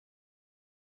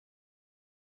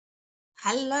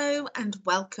Hello and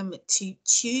welcome to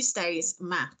Tuesday's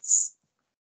Maths.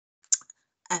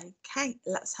 Okay,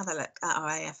 let's have a look at our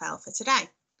AFL for today.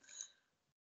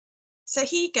 So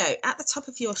here you go. At the top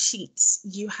of your sheets,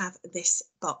 you have this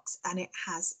box and it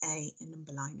has a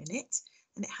number line in it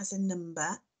and it has a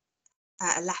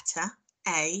letter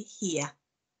A here.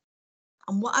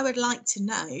 And what I would like to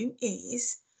know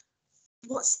is,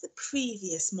 what's the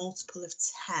previous multiple of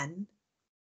 10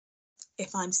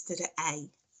 if I'm stood at A?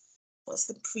 What's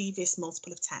the previous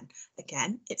multiple of 10?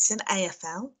 Again, it's an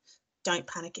AFL. Don't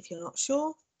panic if you're not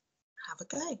sure. Have a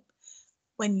go.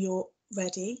 When you're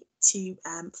ready to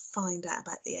find out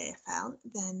about the AFL,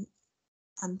 then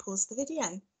unpause the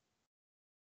video.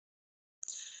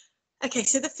 Okay,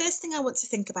 so the first thing I want to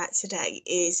think about today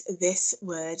is this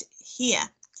word here,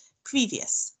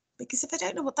 previous, because if I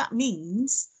don't know what that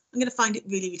means, I'm going to find it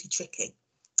really, really tricky.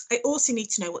 I also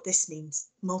need to know what this means,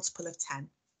 multiple of 10.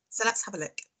 So let's have a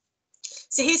look.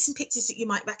 So here's some pictures that you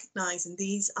might recognise, and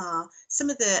these are some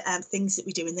of the things that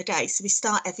we do in the day. So we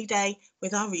start every day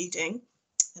with our reading,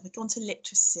 then we go on to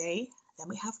literacy, then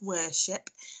we have worship,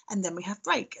 and then we have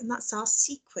break, and that's our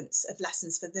sequence of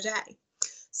lessons for the day.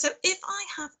 So if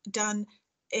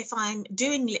I'm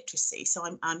doing literacy, so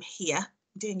I'm here,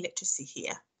 doing literacy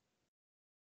here,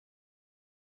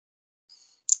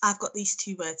 I've got these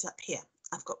two words up here.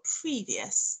 I've got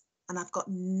previous and I've got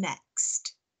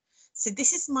next. So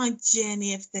this is my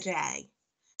journey of the day.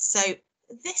 So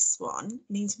this one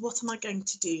means, what am I going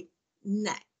to do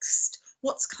next?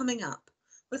 What's coming up?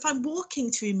 Well, if I'm walking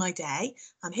through my day,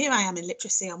 and here I am in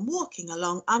literacy, I'm walking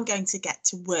along, I'm going to get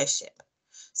to worship.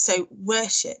 So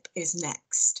worship is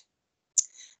next.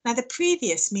 Now the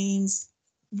previous means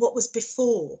what was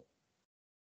before.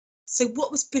 So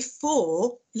what was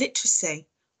before literacy?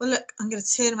 Well, look, I'm going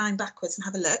to turn around backwards and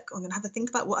have a look. I'm going to have a think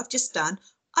about what I've just done.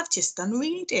 I've just done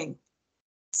reading.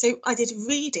 So I did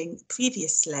reading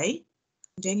previously,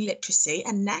 I'm doing literacy,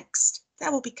 and next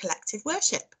there will be collective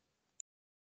worship.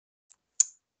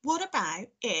 What about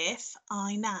if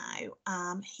I now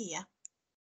am here?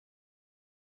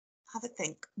 Have a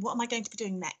think. What am I going to be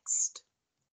doing next?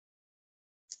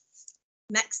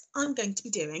 Next, I'm going to be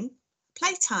doing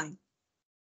playtime.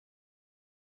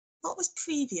 What was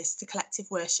previous to collective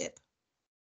worship?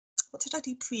 What did I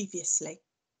do previously?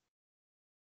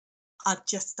 I'd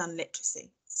just done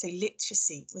literacy. So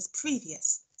literacy was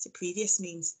previous. So previous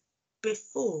means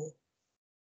before.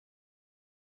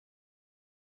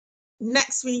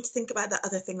 Next, we need to think about that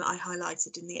other thing that I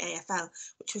highlighted in the AFL,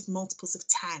 which was multiples of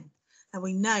 10. And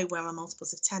we know where our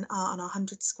multiples of 10 are on our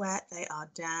 100 square. They are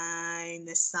down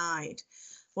this side.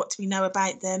 What do we know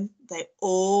about them? They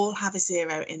all have a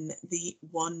 0 in the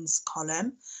ones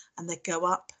column, and they go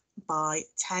up by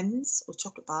tens or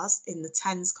chocolate bars in the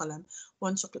tens column.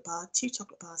 1 chocolate bar, 2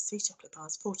 chocolate bars, 3 chocolate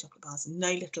bars, 4 chocolate bars, and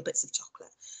no little bits of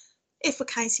chocolate. If we're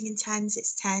counting in tens,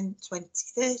 it's 10, 20,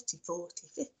 30, 40,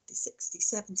 50, 60,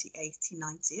 70, 80,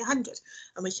 90, 100.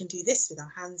 And we can do this with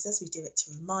our hands as we do it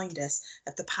to remind us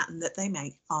of the pattern that they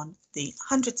make on the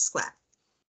 100 square.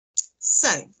 So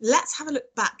let's have a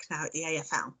look back now at the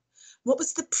AFL. What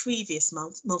was the previous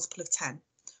multiple of 10?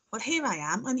 Well, here I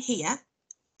am, I'm here,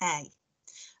 A.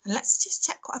 And let's just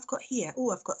check what I've got here. Oh,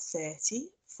 I've got 30,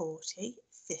 40,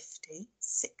 50,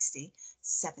 60,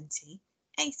 70,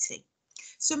 80.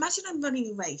 So imagine I'm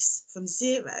running a race from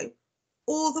 0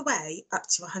 all the way up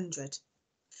to 100.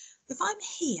 If I'm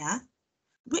here,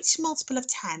 which multiple of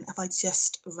 10 have I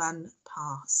just run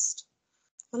past?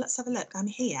 Well, let's have a look. I'm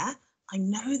here. I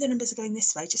know the numbers are going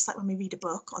this way, just like when we read a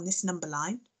book on this number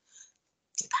line.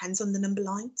 Depends on the number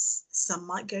lines. Some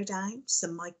might go down,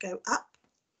 some might go up.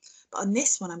 But on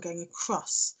this one, I'm going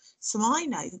across. So I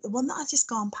know that the one that I've just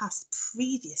gone past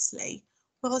previously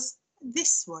was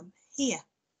this one here.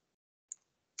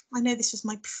 I know this was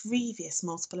my previous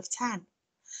multiple of 10.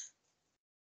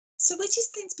 So which is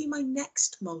going to be my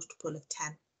next multiple of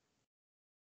 10?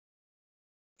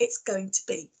 It's going to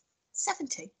be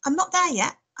 70. I'm not there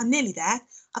yet. I'm nearly there.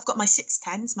 I've got my 6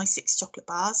 tens, my 6 chocolate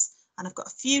bars, and I've got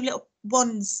a few little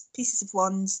ones, pieces of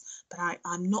ones, but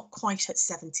I'm not quite at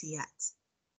 70 yet.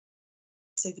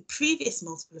 So the previous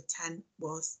multiple of 10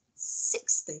 was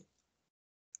 60.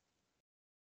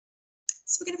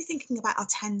 So we're going to be thinking about our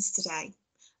tens today.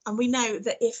 And we know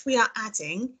that if we are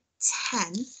adding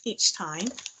 10 each time,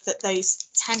 that those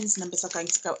tens numbers are going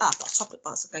to go up. Our chocolate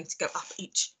bars are going to go up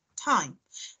each time.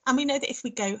 And we know that if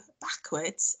we go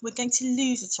backwards, we're going to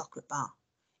lose a chocolate bar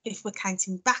if we're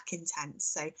counting back in tens.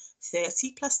 So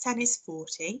 30 plus 10 is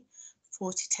 40.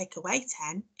 40 take away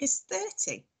 10 is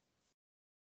 30.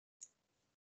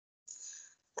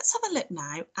 Let's have a look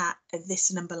now at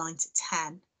this number line to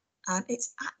 10. and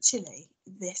it's actually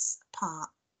this part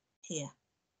here.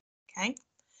 Okay,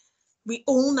 we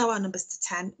all know our numbers to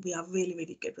 10. We are really,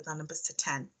 really good with our numbers to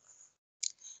 10.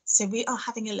 So we are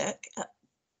having a look at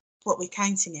what we're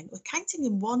counting in. We're counting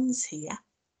in ones here.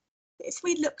 But if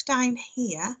we look down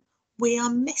here, we are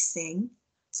missing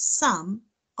some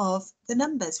of the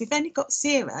numbers. We've only got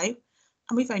 0 and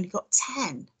we've only got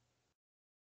 10.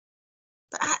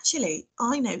 But actually,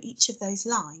 I know each of those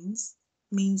lines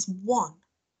means 1.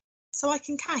 So I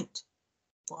can count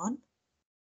 1,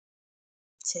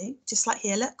 2, just like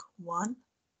here, look, 1,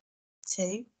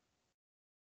 2,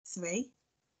 3,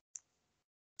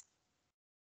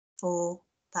 4,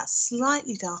 that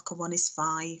slightly darker one is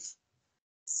 5,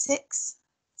 6,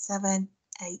 7,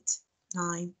 8,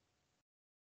 9,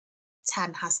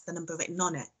 10 has the number written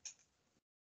on it.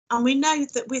 And we know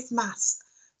that with maths,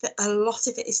 that a lot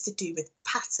of it is to do with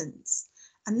patterns.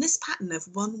 And this pattern of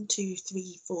 1, 2,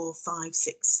 3, 4, 5,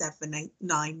 6, 7, 8,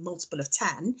 9, multiple of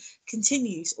 10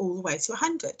 continues all the way to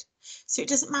 100. So it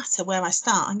doesn't matter where I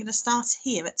start. I'm going to start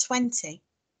here at 20.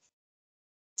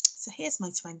 So here's my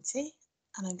 20,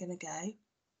 and I'm going to go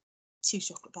 2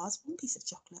 chocolate bars, 1 piece of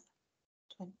chocolate,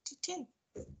 22,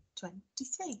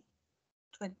 23,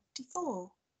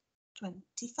 24,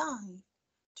 25,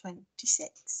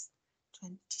 26,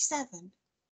 27,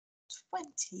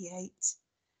 28,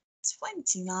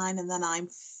 29, and then I'm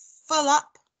full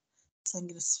up. So I'm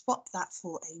going to swap that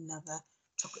for another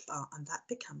chocolate bar, and that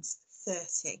becomes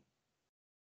 30.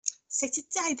 So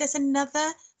today there's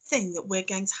another thing that we're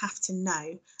going to have to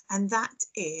know, and that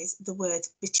is the word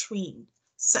between.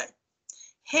 So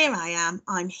here I am,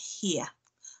 I'm here.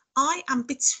 I am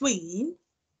between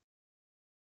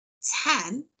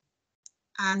 10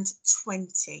 and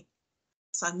 20.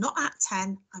 So I'm not at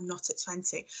 10, I'm not at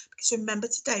 20. Because remember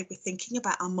today we're thinking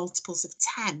about our multiples of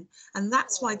 10, and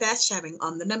that's why they're showing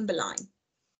on the number line.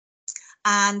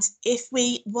 And if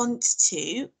we want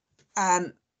to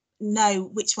know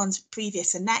which one's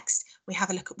previous and next, we have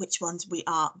a look at which ones we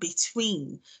are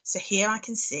between. So here I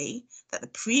can see that the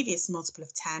previous multiple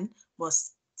of 10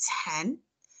 was 10.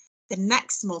 The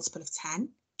next multiple of 10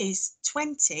 is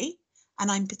 20,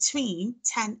 and I'm between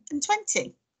 10 and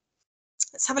 20.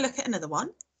 Let's have a look at another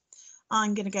one.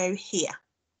 I'm going to go here.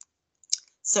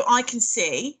 So I can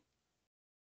see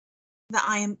that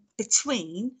I am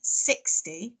between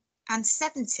 60 and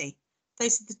 70.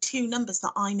 Those are the two numbers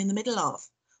that I'm in the middle of.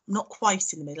 I'm not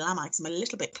quite in the middle, am I? Because I'm a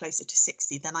little bit closer to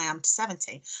 60 than I am to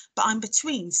 70. But I'm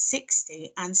between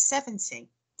 60 and 70.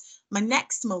 My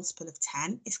next multiple of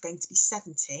 10 is going to be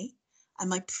 70. And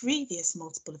my previous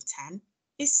multiple of 10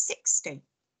 is 60.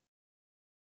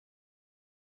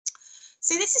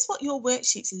 So this is what your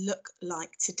worksheets look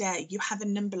like today. You have a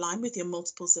number line with your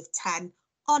multiples of 10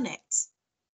 on it.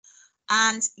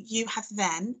 And you have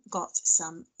then got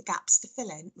some gaps to fill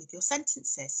in with your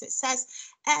sentences. So it says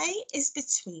A is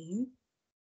between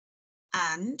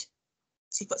and,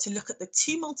 so you've got to look at the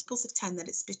two multiples of 10 that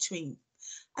it's between.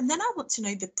 And then I want to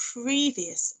know the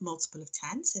previous multiple of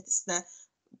 10. So this is the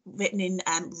written in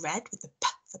red with the P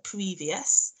for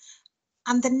previous,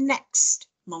 and the next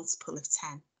multiple of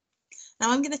 10.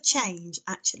 Now I'm going to change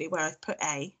actually where I've put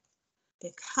A,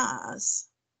 because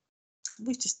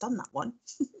we've just done that one.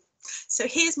 So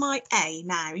here's my A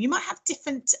now. You might have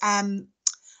different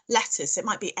letters. So it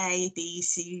might be A, B,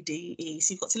 C, D, E.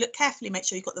 So you've got to look carefully, make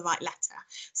sure you've got the right letter.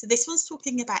 So this one's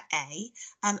talking about A,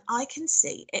 and I can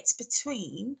see it's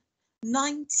between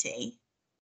 90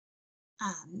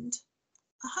 and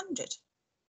 100.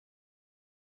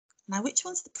 Now, which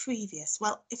one's the previous?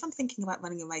 Well, if I'm thinking about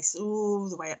running a race all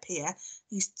the way up here,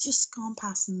 he's just gone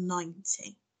past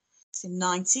 90. So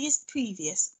 90 is the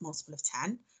previous multiple of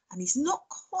 10, and he's not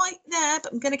quite there,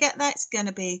 but I'm going to get there. It's going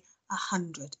to be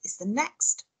 100 is the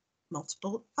next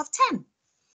multiple of 10.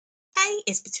 A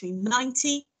is between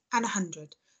 90 and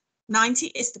 100. 90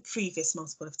 is the previous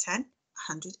multiple of 10.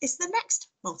 100 is the next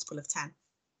multiple of 10.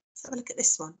 Let's have a look at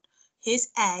this one. Here's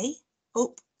A.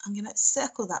 Oh, I'm going to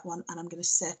circle that one, and I'm going to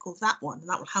circle that one, and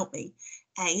that will help me.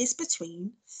 A is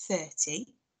between 30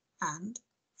 and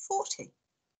 40.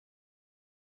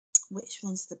 Which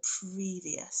one's the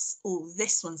previous? Oh,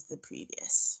 this one's the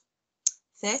previous.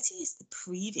 30 is the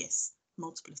previous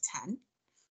multiple of 10.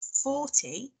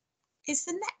 40 is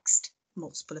the next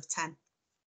multiple of 10.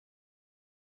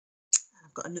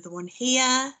 I've got another one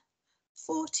here.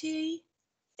 40,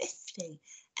 50.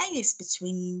 A is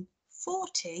between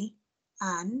 40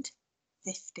 and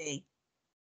 50.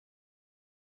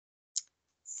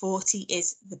 40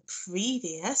 is the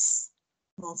previous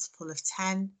multiple of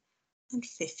 10, and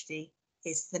 50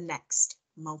 is the next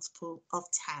multiple of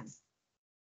 10.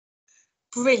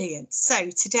 Brilliant. So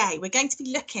today we're going to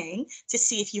be looking to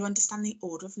see if you understand the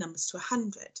order of numbers to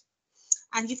 100.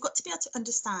 And you've got to be able to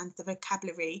understand the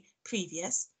vocabulary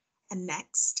previous and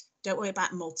next. Don't worry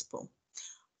about multiple.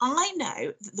 I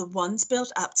know that the ones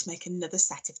build up to make another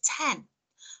set of 10.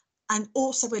 And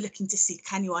also we're looking to see,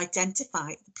 can you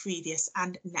identify the previous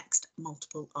and next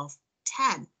multiple of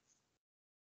 10?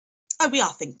 Oh, we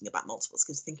are thinking about multiples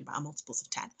because we're thinking about multiples of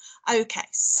 10. Okay,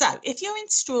 so if you're in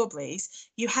strawberries,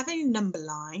 you have a number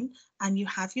line and you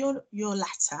have your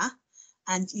letter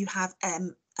and you have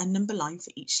a number line for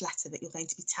each letter that you're going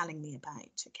to be telling me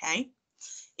about, okay?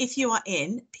 If you are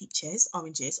in peaches,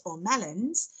 oranges or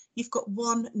melons, you've got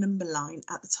one number line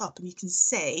at the top and you can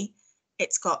see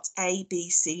it's got A,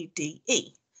 B, C, D,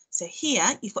 E. So here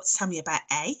you've got to tell me about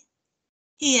A.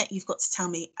 Here you've got to tell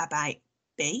me about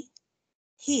B.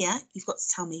 Here you've got to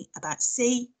tell me about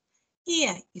C.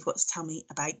 Here you've got to tell me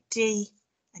about D.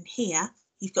 And here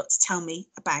you've got to tell me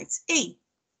about E.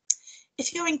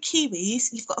 If you're in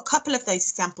kiwis, you've got a couple of those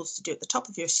examples to do at the top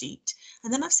of your sheet.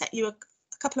 And then I've set you a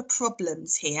couple of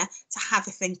problems here to have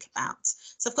a think about.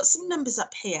 So I've got some numbers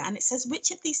up here and it says which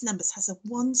of these numbers has a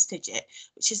ones digit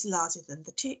which is larger than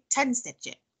the tens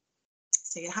digit.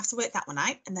 So you have to work that one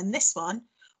out. And then this one,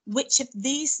 which of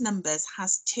these numbers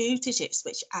has two digits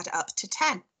which add up to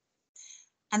 10?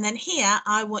 And then here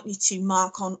I want you to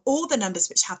mark on all the numbers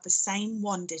which have the same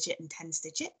one digit and tens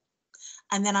digit.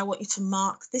 And then I want you to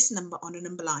mark this number on a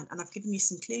number line. And I've given you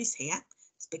some clues here.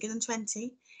 It's bigger than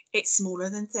 20. It's smaller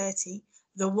than 30.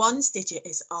 The ones digit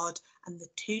is odd and the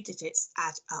two digits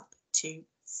add up to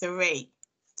 3.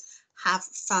 Have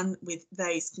fun with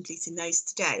those, completing those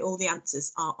today. All the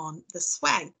answers are on the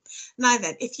sway. Now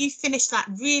then, if you finish that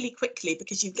really quickly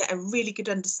because you get a really good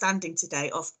understanding today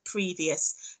of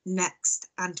previous, next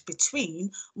and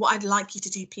between, what I'd like you to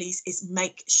do please is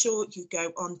make sure you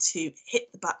go on to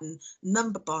hit the button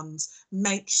number bonds.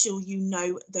 Make sure you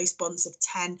know those bonds of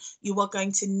 10. You are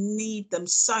going to need them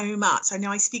so much. I know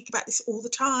I speak about this all the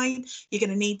time. You're going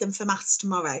to need them for maths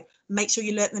tomorrow. Make sure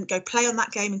you learn them, go play on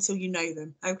that game until you know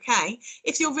them, okay?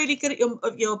 If you're really good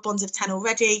at your bonds of 10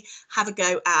 already, have a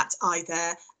go at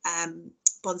either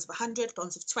bonds of 100,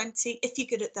 bonds of 20. If you're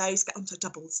good at those, get onto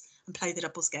doubles and play the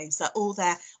doubles games. They're all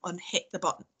there on hit the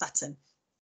button.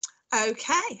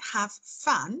 Okay, have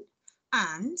fun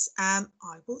and I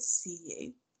will see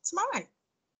you tomorrow.